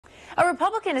A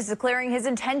Republican is declaring his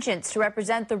intentions to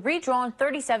represent the redrawn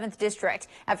 37th District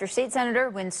after State Senator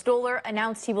Win Stoller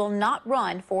announced he will not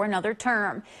run for another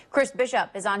term. Chris Bishop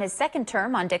is on his second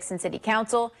term on Dixon City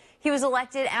Council. He was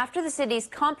elected after the city's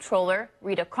comptroller,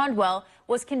 Rita Crundwell,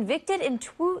 was convicted in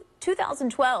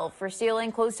 2012 for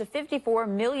stealing close to $54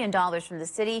 million from the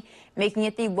city, making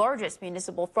it the largest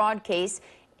municipal fraud case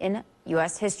in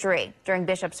U.S. history. During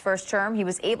Bishop's first term, he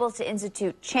was able to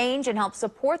institute change and help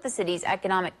support the city's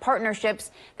economic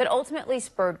partnerships that ultimately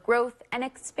spurred growth and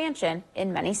expansion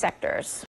in many sectors.